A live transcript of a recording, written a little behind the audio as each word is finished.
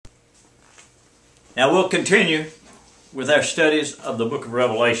Now we'll continue with our studies of the book of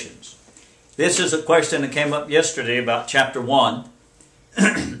Revelations. This is a question that came up yesterday about chapter 1.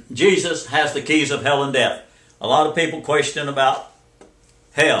 Jesus has the keys of hell and death. A lot of people question about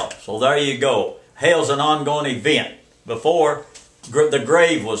hell. So there you go. Hell's an ongoing event. Before, the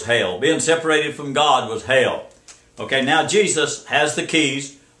grave was hell. Being separated from God was hell. Okay, now Jesus has the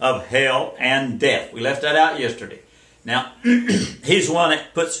keys of hell and death. We left that out yesterday. Now, He's the one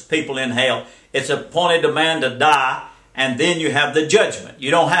that puts people in hell. It's appointed a man to die, and then you have the judgment.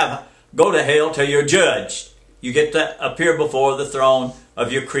 You don't go to hell till you're judged. You get to appear before the throne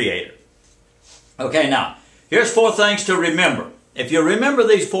of your Creator. Okay, now, here's 4 things to remember. If you remember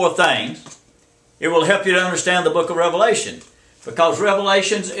these 4 things, it will help you to understand the book of Revelation. Because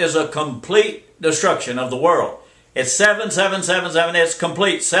Revelations is a complete destruction of the world. It's 7, 7, 7, 7. It's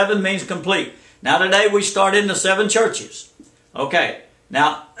complete. 7 means complete. Now today we start in the 7 churches. Okay.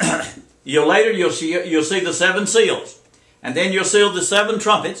 Now, later you'll see the 7 seals. And then you'll see the 7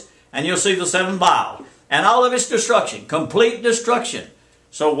 trumpets. And you'll see the 7 vials. And all of it's destruction. Complete destruction.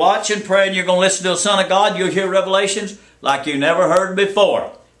 So watch and pray, and you're going to listen to the Son of God. You'll hear Revelations like you never heard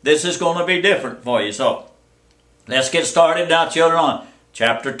before. This is going to be different for you. So, let's get started now, children, on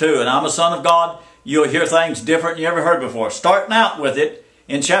chapter 2. And I'm a son of God. You'll hear things different than you ever heard before. Starting out with it,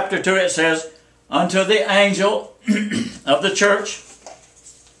 in chapter 2 it says, unto the angel of the church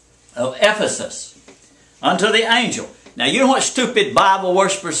of Ephesus. Unto the angel. Now, you know what stupid Bible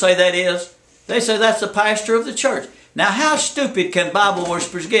worshippers say that is? They say that's the pastor of the church. Now, how stupid can Bible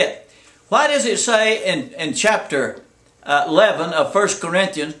worshippers get? Why does it say in chapter 11 of 1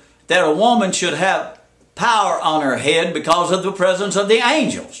 Corinthians that a woman should have power on her head because of the presence of the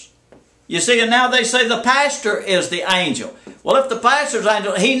angels? You see, and now they say the pastor is the angel. Well, if the pastor's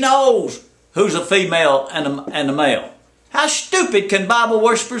angel, he knows who's a female and a male. How stupid can Bible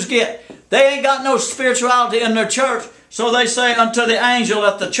worshippers get? They ain't got no spirituality in their church, so they say unto the angel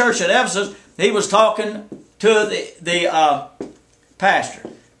at the church at Ephesus, he was talking to the pastor.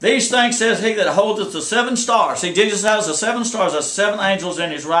 These things says he that holdeth the 7 stars. See, Jesus has the 7 stars, the 7 angels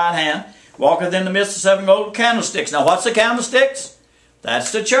in his right hand, walketh in the midst of 7 golden candlesticks. Now, what's the candlesticks?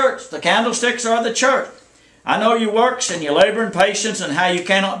 That's the church. The candlesticks are the church. I know your works and your labor and patience, and how you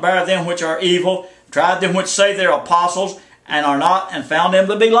cannot bear them which are evil. Tried them which say they're apostles, and are not, and found them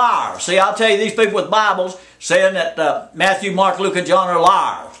to be liars. See, I'll tell you, these people with Bibles saying that Matthew, Mark, Luke, and John are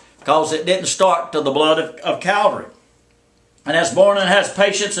liars, because it didn't start till the blood of Calvary. And has borne and has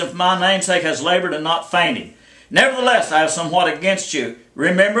patience, and for my name's sake has labored and not fainted. Nevertheless, I have somewhat against you.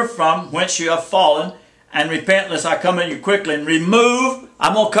 Remember from whence you have fallen, and repent, lest I come in you quickly and remove.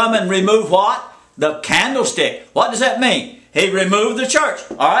 I'm going to come and remove what? The candlestick. What does that mean? He removed the church.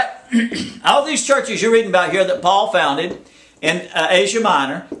 All right? All these churches you're reading about here that Paul founded in Asia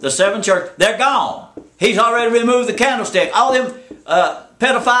Minor, the 7 churches, they're gone. He's already removed the candlestick. All them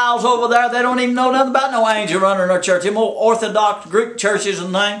pedophiles over there, they don't even know nothing about no angel running their church. Them old Orthodox Greek churches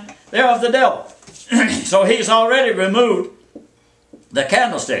and things, they're of the devil. So he's already removed the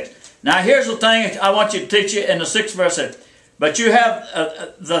candlesticks. Now here's the thing I want you to teach you in the 6th verse. But you have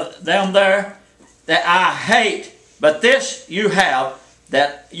them there that I hate, but this you have,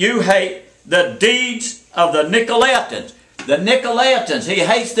 that you hate the deeds of the Nicolaitans. The Nicolaitans, he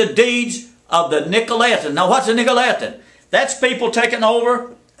hates the deeds of the Nicolaitans. Now what's a Nicolaitan? That's people taking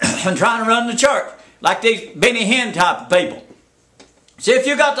over and trying to run the church. Like these Benny Hinn type of people. See, if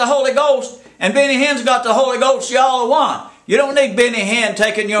you got the Holy Ghost and Benny Hinn's got the Holy Ghost, y'all are one. You don't need Benny Hinn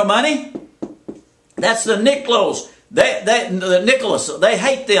taking your money. That's the Nicholas. The Nicholas, they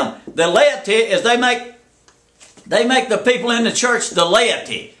hate them. The laity is they make the people in the church the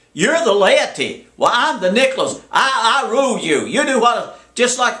laity. You're the laity. Well, I'm the Nicholas. I rule you. You do what,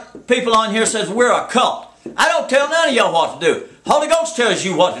 just like people on here says we're a cult. I don't tell none of y'all what to do. Holy Ghost tells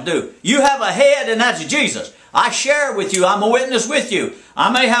you what to do. You have a head, and that's Jesus. I share with you. I'm a witness with you.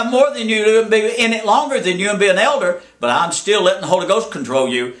 I may have more than you do and be in it longer than you and be an elder, but I'm still letting the Holy Ghost control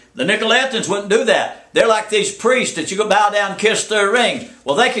you. The Nicolaitans wouldn't do that. They're like these priests that you go bow down and kiss their rings.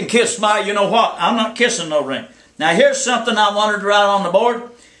 Well, they can kiss my, you know what? I'm not kissing no ring. Now, here's something I wanted to write on the board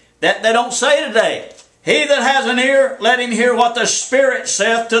that they don't say today. He that has an ear, let him hear what the Spirit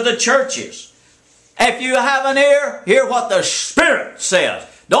saith to the churches. If you have an ear, hear what the Spirit says.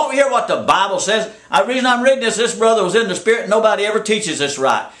 Don't hear what the Bible says. The reason I'm reading this brother was in the Spirit. Nobody ever teaches this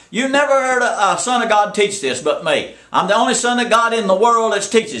right. You've never heard a son of God teach this but me. I'm the only son of God in the world that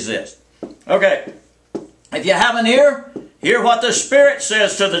teaches this. Okay. If you have an ear, hear what the Spirit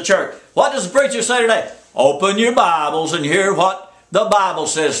says to the church. What does the preacher say today? Open your Bibles and hear what the Bible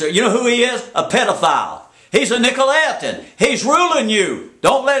says. You know who he is? A pedophile. He's a Nicolaitan. He's ruling you.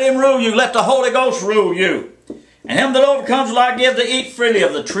 Don't let him rule you. Let the Holy Ghost rule you. And him that overcomes will I give to eat freely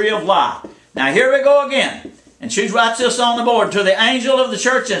of the tree of life. Now here we go again. And she writes this on the board. To the angel of the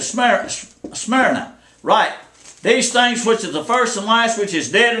church in Smyrna, write, these things which is the first and last, which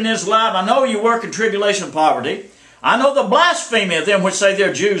is dead and is alive. I know you work in tribulation and poverty. I know the blasphemy of them which say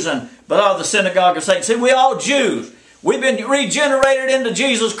they're Jews, but are the synagogue of Satan. See, we all Jews. We've been regenerated into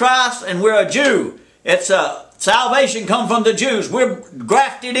Jesus Christ, and we're a Jew. It's salvation come from the Jews. We're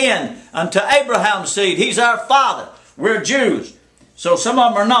grafted in unto Abraham's seed. He's our father. We're Jews. So some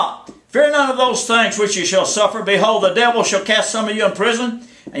of them are not. Fear none of those things which you shall suffer. Behold, the devil shall cast some of you in prison,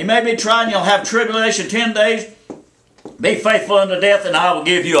 and you may be tried, and you'll have tribulation 10 days. Be faithful unto death, and I will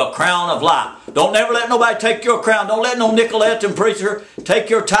give you a crown of life. Don't never let nobody take your crown. Don't let no Nicolaitan preacher take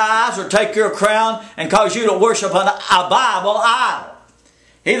your tithes or take your crown and cause you to worship a Bible idol.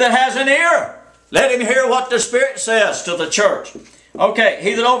 He that has an ear, let him hear what the Spirit says to the church. Okay,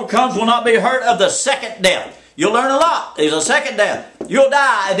 he that overcomes will not be hurt of the second death. You'll learn a lot. There's a second death. You'll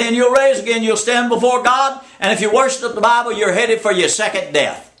die, and then you'll raise again. You'll stand before God, and if you worship the Bible, you're headed for your second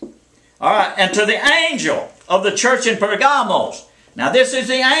death. All right, and to the angel of the church in Pergamos. Now this is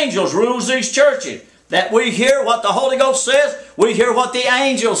the angels rules these churches. That we hear what the Holy Ghost says, we hear what the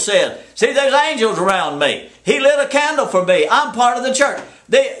angel says. See, there's angels around me. He lit a candle for me. I'm part of the church.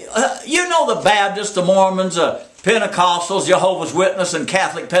 You know the Baptists, the Mormons, Pentecostals, Jehovah's Witnesses, and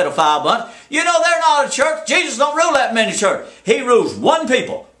Catholic pedophile bunch. You know they're not a church. Jesus don't rule that many churches. He rules one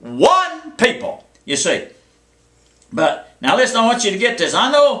people. One people, you see. But now listen, I want you to get this. I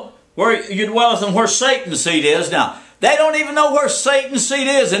know where you dwelleth and where Satan's seat is. Now, they don't even know where Satan's seat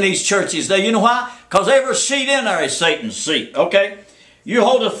is in these churches. You know why? Because every seat in there is Satan's seat. Okay? You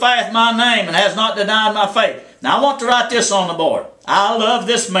hold fast my name and has not denied my faith. Now, I want to write this on the board. I love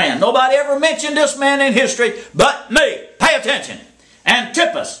this man. Nobody ever mentioned this man in history but me. Pay attention.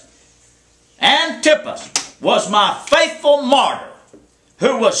 Antipas was my faithful martyr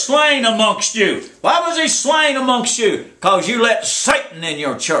who was slain amongst you. Why was he slain amongst you? Because you let Satan in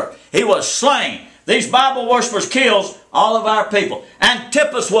your church. He was slain. These Bible worshippers kills all of our people.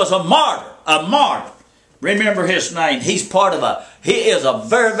 Antipas was a martyr. A martyr. Remember his name. He is a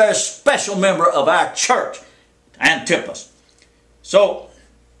very, very special member of our church. Antipas. So,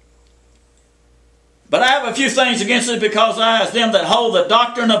 but I have a few things against it because I ask them that hold the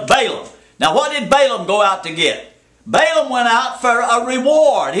doctrine of Balaam. Now what did Balaam go out to get? Balaam went out for a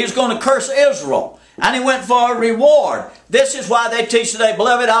reward. He was going to curse Israel. And he went for a reward. This is why they teach today,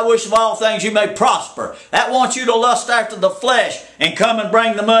 beloved, I wish of all things you may prosper. That wants you to lust after the flesh and come and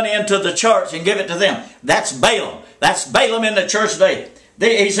bring the money into the church and give it to them. That's Balaam. That's Balaam in the church today.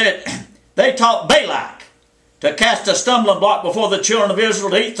 He said, they taught Balak to cast a stumbling block before the children of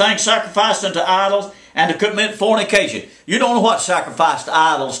Israel, to eat things sacrificed unto idols, and to commit fornication. You don't know what sacrificed to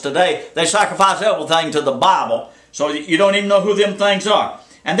idols today. They sacrifice everything to the Bible, so you don't even know who them things are.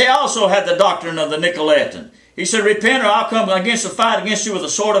 And they also had the doctrine of the Nicolaitan. He said, repent or I'll come against the fight against you with the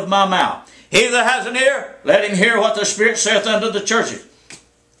sword of my mouth. He that has an ear, let him hear what the Spirit saith unto the churches.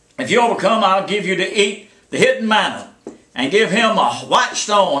 If you overcome, I'll give you to eat the hidden manna, and give him a white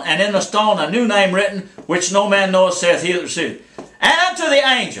stone, and in the stone a new name written, which no man knoweth, saith he that receiveth. And unto the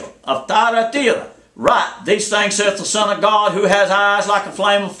angel of Thyatira, write, these things saith the Son of God, who has eyes like a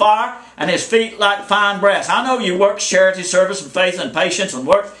flame of fire, and his feet like fine brass. I know you work charity, service, and faith, and patience, and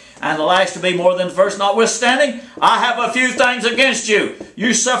work, and the last to be more than the first. Notwithstanding, I have a few things against you.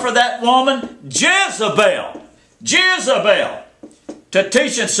 You suffer that woman, Jezebel, to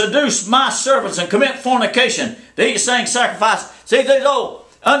teach and seduce my servants and commit fornication, to eat things sacrifice. See, these old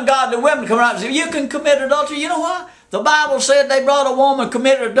ungodly women come around and say, you can commit adultery. You know why? The Bible said they brought a woman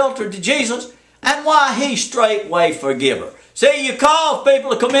committed adultery to Jesus, and why he straightway forgive her. See, you cause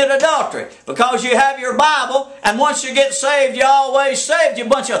people to commit adultery because you have your Bible, and once you get saved, you're always saved. You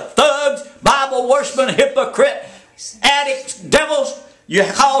bunch of thugs, Bible worshiping, hypocrite, addicts, devils. You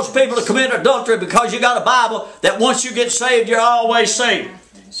cause people to commit adultery because you got a Bible that once you get saved, you're always saved.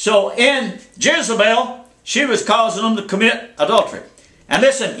 So in Jezebel, she was causing them to commit adultery. And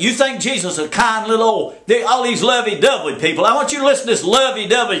listen, you think Jesus is a kind little old, all these lovey-dovey people. I want you to listen to this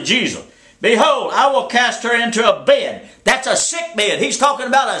lovey-dovey Jesus. Behold, I will cast her into a bed. That's a sick bed. He's talking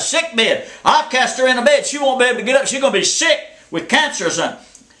about a sick bed. I'll cast her in a bed. She won't be able to get up. She's going to be sick with cancer or something.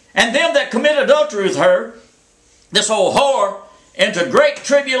 And them that commit adultery with her, this old whore, into great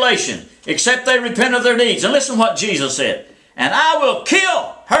tribulation, except they repent of their deeds. And listen what Jesus said. And I will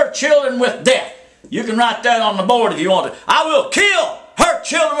kill her children with death. You can write that on the board if you want to. I will kill her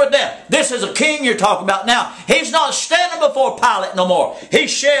children with death. This is a king you're talking about now. He's not standing before Pilate no more. He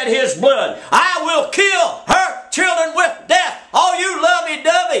shed his blood. I will kill her children with death. All you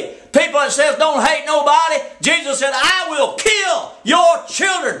lovey-dovey people that says don't hate nobody, Jesus said, I will kill your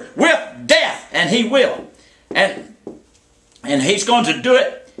children with death. And he will. And he's going to do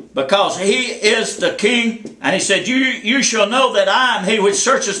it because he is the king. And he said, you shall know that I am he which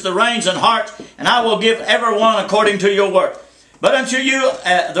searcheth the reins and hearts, and I will give every one according to your work. But unto you,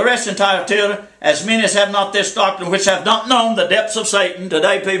 the rest in Thyatira, as many as have not this doctrine, which have not known the depths of Satan.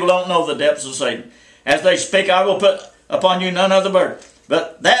 Today people don't know the depths of Satan. As they speak, I will put upon you none other burden.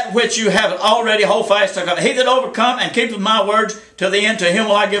 But that which you have already hold fast to come. He that overcome and keepeth my words to the end, to him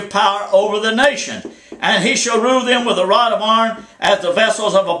will I give power over the nation. And he shall rule them with a rod of iron, as the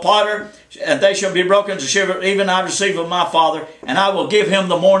vessels of a potter, and they shall be broken to shivers, even I receive of my Father, and I will give him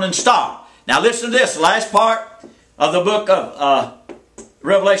the morning star. Now listen to this, last part of the book of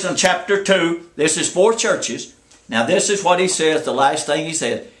Revelation chapter 2. This is 4 churches. Now this is what he says, the last thing he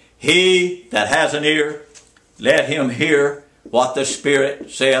said. He that has an ear, let him hear what the Spirit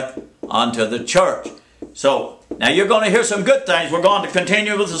saith unto the church. So, now you're going to hear some good things. We're going to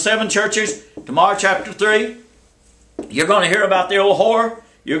continue with the 7 churches. Tomorrow, chapter 3. You're going to hear about the old whore.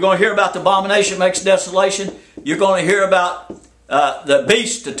 You're going to hear about the abomination makes desolation. You're going to hear about the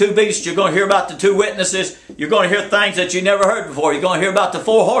beast, the 2 beasts. You're going to hear about the 2 witnesses. You're going to hear things that you never heard before. You're going to hear about the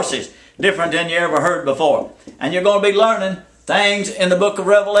 4 horses, different than you ever heard before. And you're going to be learning things in the book of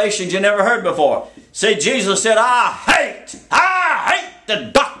Revelation you never heard before. See, Jesus said, I hate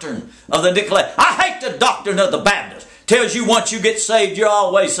the doctrine of the legalized. I hate the doctrine of the Baptist. Tells you once you get saved, you're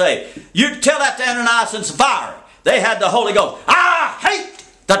always saved. You tell that to Ananias and Sapphira. They had the Holy Ghost. I hate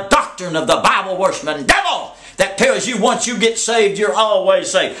the doctrine of the Bible worshiping devil that tells you once you get saved, you're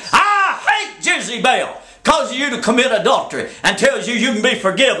always saved. I hate Jezebel. Causes you to commit adultery and tells you you can be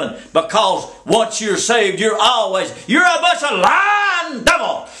forgiven because once you're saved, you're a bunch of lying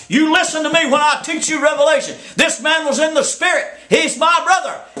devil. You listen to me when I teach you Revelation. This man was in the Spirit. He's my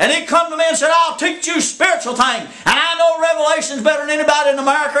brother. And he come to me and said, I'll teach you spiritual things. And I know Revelation's better than anybody in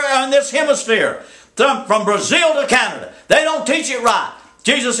America or in this hemisphere. From Brazil to Canada. They don't teach it right.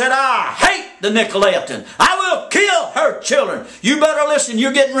 Jesus said, I hate the Nicolaitans. I will kill her children. You better listen.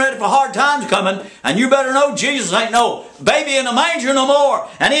 You're getting ready for hard times coming. And you better know Jesus ain't no baby in a manger no more.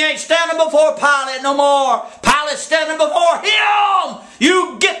 And he ain't standing before Pilate no more. Pilate's standing before him.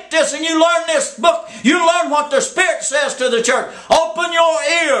 You get this and you learn this book. You learn what the Spirit says to the church. Open your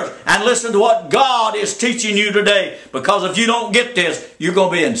ears and listen to what God is teaching you today. Because if you don't get this, you're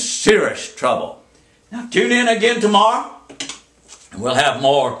going to be in serious trouble. Now tune in again tomorrow. And we'll have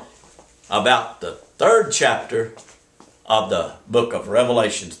more about the 3rd chapter of the book of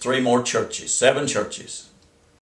Revelation. 3 more churches, 7 churches.